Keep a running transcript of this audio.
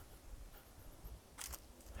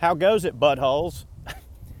How goes it, buttholes?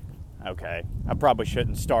 Okay, I probably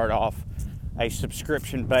shouldn't start off a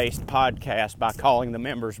subscription-based podcast by calling the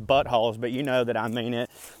members buttholes, but you know that I mean it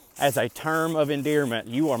as a term of endearment.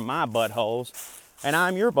 You are my buttholes, and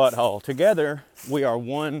I'm your butthole. Together, we are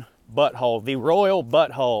one butthole, the royal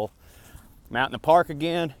butthole. I'm out in the park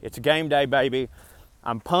again. It's a game day, baby.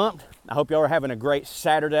 I'm pumped. I hope y'all are having a great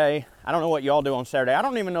Saturday. I don't know what y'all do on Saturday. I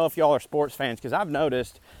don't even know if y'all are sports fans, because I've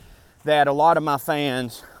noticed that a lot of my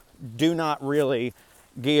fans do not really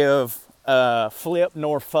give flip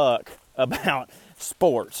nor fuck about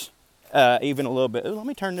sports, even a little bit. Ooh, let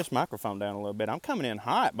me turn this microphone down a little bit. I'm coming in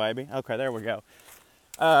hot, baby. Okay, there we go.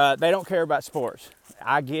 They don't care about sports.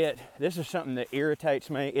 This is something that irritates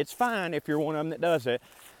me. It's fine if you're one of them that does it.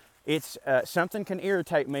 It's something can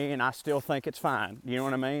irritate me, and I still think it's fine. You know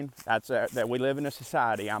what I mean? That's that we live in a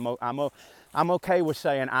society. I'm okay with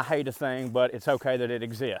saying I hate a thing, but it's okay that it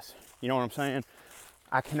exists. You know what I'm saying?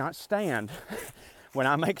 I cannot stand when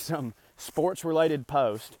I make some sports-related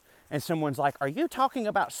post and someone's like, "Are you talking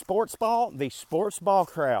about sports ball?" The sports ball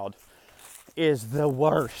crowd is the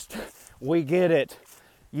worst. We get it.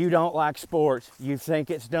 You don't like sports. You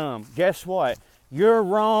think it's dumb. Guess what? You're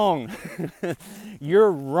wrong.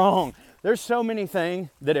 You're wrong. There's so many things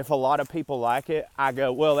that if a lot of people like it, I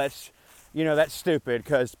go, well, that's stupid,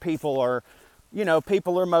 because people are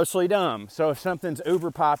mostly dumb. So if something's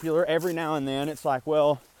uber popular, every now and then it's like,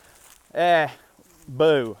 well,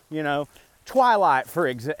 boo. Twilight, for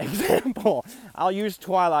example. I'll use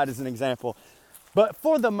Twilight as an example. But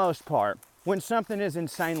for the most part, when something is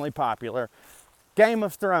insanely popular, Game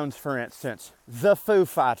of Thrones, for instance, the Foo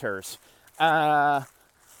Fighters,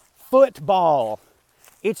 football,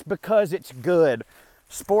 it's because it's good.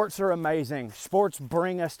 Sports are amazing. Sports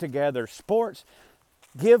bring us together. Sports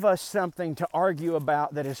give us something to argue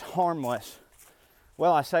about that is harmless.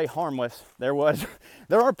 Well, I say harmless. There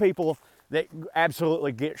are people that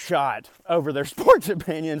absolutely get shot over their sports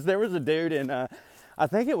opinions. There was a dude in, I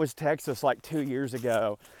think it was Texas, like 2 years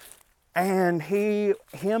ago, and him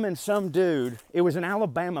and some dude, it was an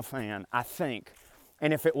Alabama fan, I think.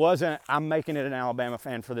 And if it wasn't, I'm making it an Alabama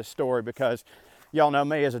fan for this story, because y'all know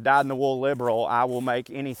me as a dyed-in-the-wool liberal. I will make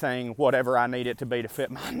anything whatever I need it to be to fit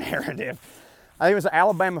my narrative. I think it was an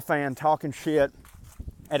Alabama fan talking shit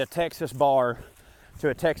at a Texas bar to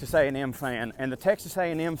a Texas A&M fan, and the Texas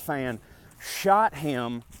A&M fan shot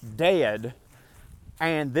him dead.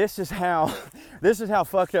 And this is how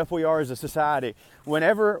fucked up we are as a society. When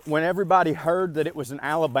everybody heard that it was an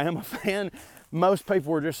Alabama fan, most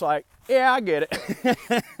people were just like, yeah, I get it.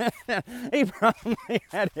 He probably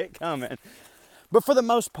had it coming. But for the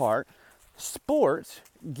most part, sports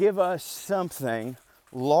give us something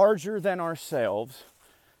larger than ourselves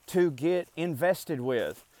to get invested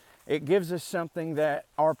with. It gives us something that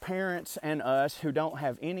our parents and us, who don't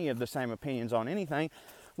have any of the same opinions on anything,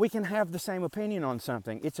 we can have the same opinion on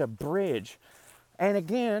something. It's a bridge. And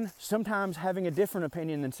again, sometimes having a different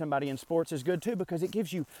opinion than somebody in sports is good too, because it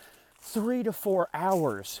gives you 3 to 4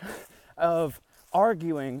 hours of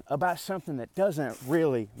arguing about something that doesn't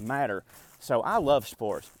really matter. So I love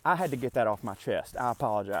sports. I had to get that off my chest. I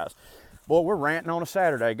apologize. Boy, we're ranting on a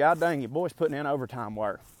Saturday. God dang, you boys putting in overtime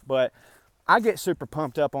work. But I get super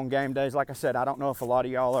pumped up on game days. Like I said, I don't know if a lot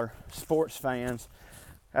of y'all are sports fans,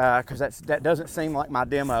 because that doesn't seem like my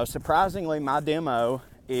demo. Surprisingly, my demo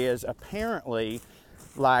is apparently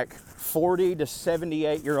like 40 to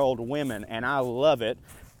 78-year-old women, and I love it,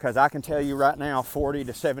 because I can tell you right now, 40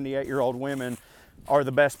 to 78-year-old women are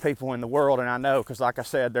the best people in the world, and I know, because like I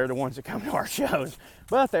said, they're the ones that come to our shows,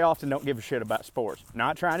 but they often don't give a shit about sports.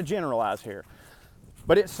 Not trying to generalize here.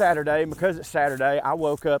 But it's Saturday, and because it's Saturday, I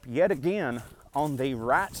woke up yet again on the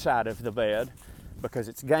right side of the bed, because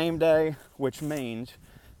it's game day, which means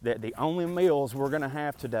that the only meals we're going to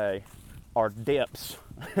have today are dips,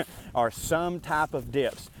 or some type of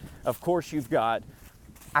dips. Of course,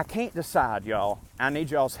 I can't decide, y'all. I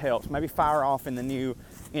need y'all's help. Maybe fire off in the new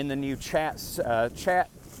chat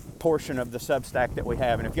portion of the Substack that we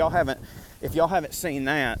have. And if y'all haven't seen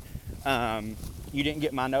that, you didn't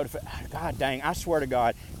get my notification. God dang, I swear to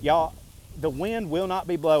God, y'all, the wind will not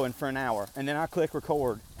be blowing for an hour. And then I click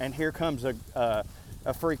record, and here comes a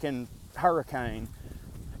freaking hurricane.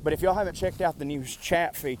 But if y'all haven't checked out the new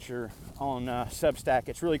chat feature on Substack,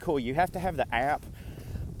 it's really cool. You have to have the app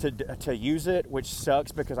to use it, which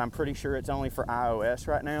sucks, because I'm pretty sure it's only for iOS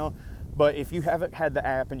right now. But if you haven't had the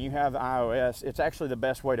app and you have iOS, it's actually the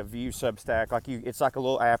best way to view Substack. It's like a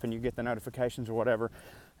little app, and you get the notifications or whatever.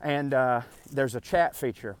 And there's a chat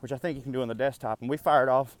feature, which I think you can do on the desktop. And we fired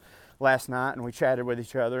off last night, and we chatted with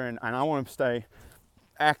each other. And I want to stay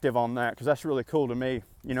active on that, because that's really cool to me.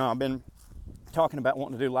 I've been talking about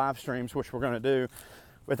wanting to do live streams, which we're going to do.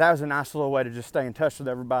 But that was a nice little way to just stay in touch with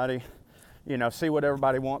everybody, you know, see what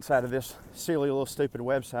everybody wants out of this silly little stupid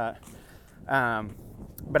website.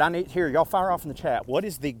 But I need to hear y'all fire off in the chat. What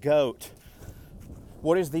is the GOAT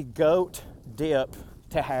dip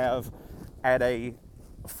to have at a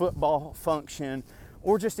football function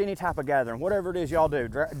or just any type of gathering, whatever it is y'all do,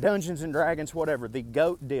 Dungeons and Dragons, whatever, the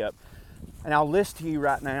GOAT dip? And I'll list to you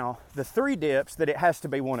right now the 3 dips that it has to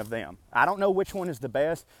be one of them. I don't know which one is the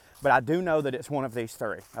best, but I do know that it's one of these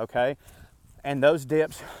 3, okay? And those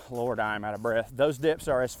dips, Lord, I am out of breath. Those dips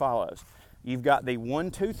are as follows. You've got the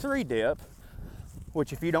 1, 2, 3 dip,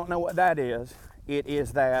 which if you don't know what that is, it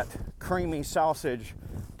is that creamy sausage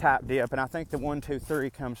type dip. And I think the 1, 2, 3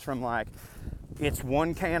 comes from like, it's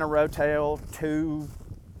 1 can of Rotel, 2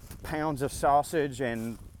 pounds of sausage,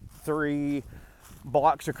 and 3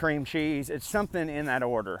 blocks of cream cheese. It's something in that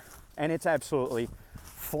order. And it's absolutely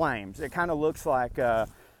flames. It kind of looks like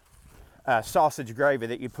sausage gravy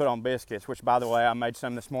that you put on biscuits, which, by the way, I made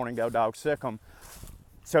some this morning. Go Dogs, sick 'em.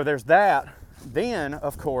 So there's that. Then,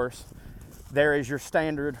 of course, there is your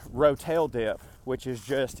standard Rotel dip, which is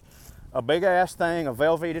just a big ass thing of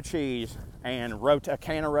Velveeta cheese and a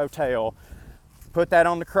can of Rotel. Put that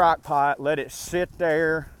on the crock pot, let it sit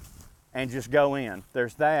there, and just go in.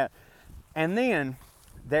 There's that. And then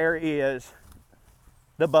there is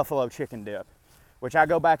the buffalo chicken dip, which I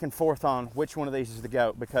go back and forth on which one of these is the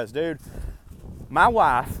GOAT. Because, dude, my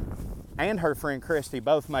wife and her friend Christy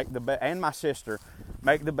both make and my sister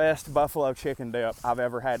make the best buffalo chicken dip I've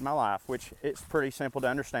ever had in my life, which it's pretty simple to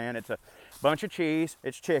understand. It's a bunch of cheese,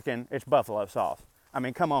 it's chicken, it's buffalo sauce. I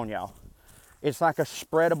mean, come on, y'all. It's like a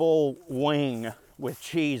spreadable wing with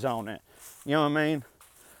cheese on it. You know what I mean?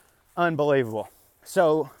 Unbelievable.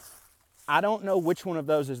 So I don't know which one of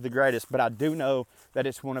those is the greatest, but I do know that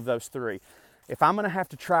it's one of those 3. If I'm going to have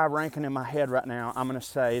to try ranking in my head right now, I'm going to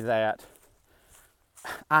say that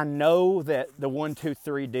I know that the 1, 2,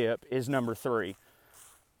 3 dip is number 3.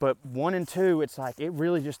 But 1 and 2, it's like, it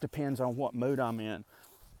really just depends on what mood I'm in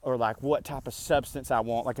or like what type of substance I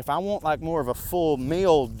want. Like if I want like more of a full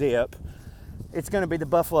meal dip, it's going to be the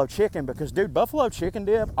buffalo chicken, because, dude, buffalo chicken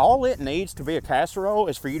dip, all it needs to be a casserole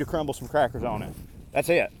is for you to crumble some crackers on it. That's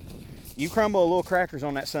it. You crumble a little crackers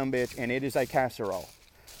on that sumbitch and it is a casserole.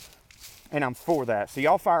 And I'm for that. So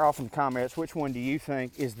y'all fire off in the comments, which one do you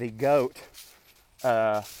think is the GOAT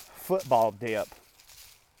football dip?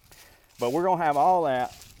 But we're going to have all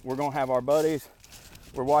that. We're going to have our buddies.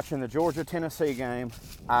 We're watching the Georgia-Tennessee game.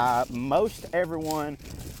 Most everyone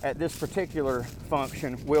at this particular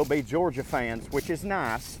function will be Georgia fans, which is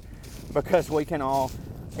nice because we can all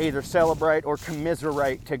either celebrate or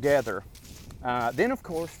commiserate together. Then, of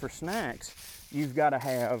course, for snacks, you've got to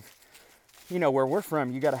have, you know, where we're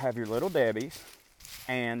from, you got to have your Little Debbie's.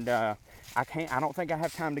 And I don't think I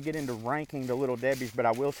have time to get into ranking the Little Debbie's, but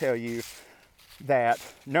I will tell you that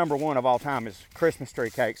number 1 of all time is Christmas tree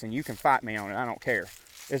cakes, and you can fight me on it. I don't care.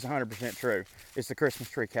 It's 100% true. It's the Christmas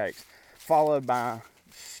tree cakes, followed by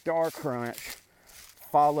Star Crunch,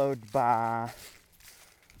 followed by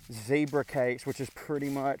zebra cakes, which is pretty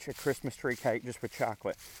much a Christmas tree cake just with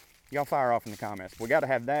chocolate. Y'all fire off in the comments. We got to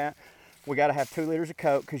have that. We got to have 2 liters of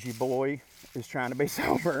Coke because your boy is trying to be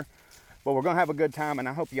sober. But we're going to have a good time, and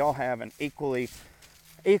I hope y'all have an equally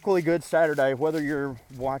good Saturday, whether you're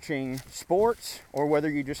watching sports or whether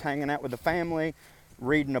you're just hanging out with the family,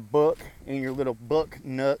 reading a book in your little book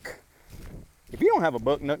nook. If you don't have a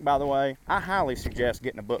book nook, by the way, I highly suggest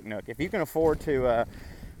getting a book nook. If you can afford to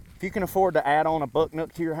add on a book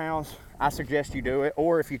nook to your house, I suggest you do it.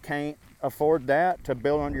 Or if you can't afford that to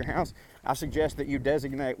build on your house, I suggest that you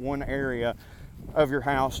designate one area of your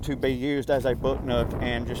house to be used as a book nook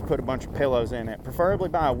and just put a bunch of pillows in it, preferably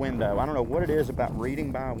by a window. I don't know what it is about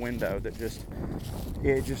reading by a window that just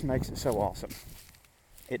makes it so awesome.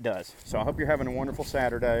 It does. So I hope you're having a wonderful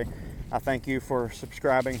Saturday. I thank you for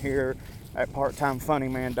subscribing here at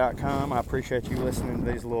parttimefunnyman.com. I appreciate you listening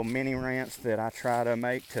to these little mini rants that I try to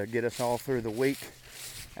make to get us all through the week.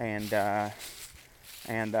 And I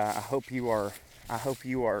hope you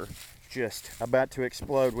are just about to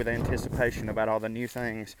explode with anticipation about all the new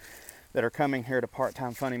things that are coming here to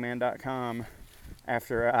parttimefunnyman.com.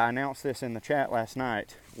 After I announced this in the chat last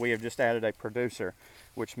night, we have just added a producer,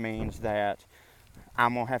 which means that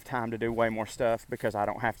I'm going to have time to do way more stuff because I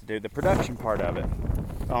don't have to do the production part of it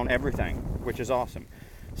on everything, which is awesome.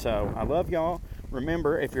 So I love y'all.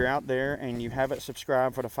 Remember, if you're out there and you haven't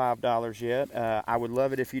subscribed for the $5 yet, I would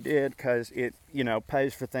love it if you did, because it,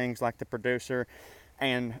 pays for things like the producer,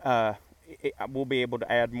 and we'll be able to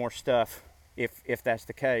add more stuff if that's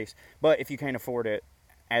the case. But if you can't afford it,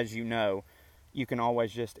 as you know, you can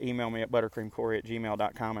always just email me at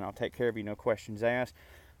buttercreamcorey@gmail.com, and I'll take care of you, no questions asked.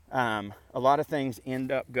 A lot of things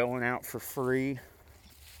end up going out for free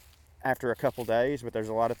after a couple days, but there's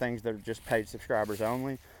a lot of things that are just paid subscribers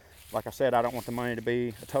only. Like I said, I don't want the money to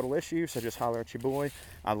be a total issue, so just holler at your boy.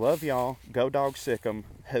 I love y'all. Go Dogs Sick 'em.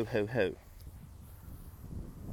 Hoo, hoo, hoo.